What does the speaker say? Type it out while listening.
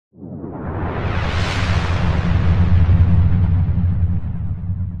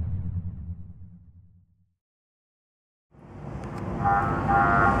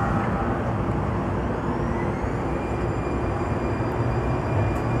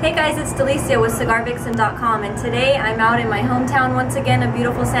Hey guys, it's Delicia with CigarVixen.com, and today I'm out in my hometown once again of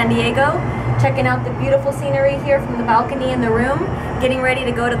beautiful San Diego, checking out the beautiful scenery here from the balcony in the room, getting ready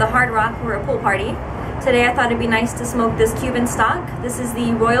to go to the Hard Rock for a pool party. Today I thought it'd be nice to smoke this Cuban stock. This is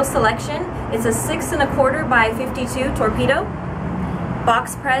the Royal Selection. It's a 6 1/4 by 52 torpedo.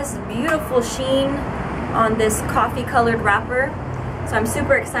 Box pressed, beautiful sheen on this coffee colored wrapper. So I'm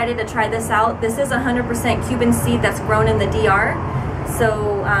super excited to try this out. This is 100% Cuban seed that's grown in the DR. So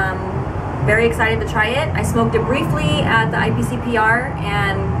very excited to try it. I smoked it briefly at the IPCPR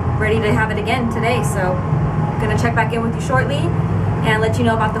and ready to have it again today. So I'm gonna check back in with you shortly and let you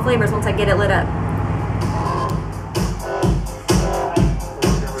know about the flavors once I get it lit up.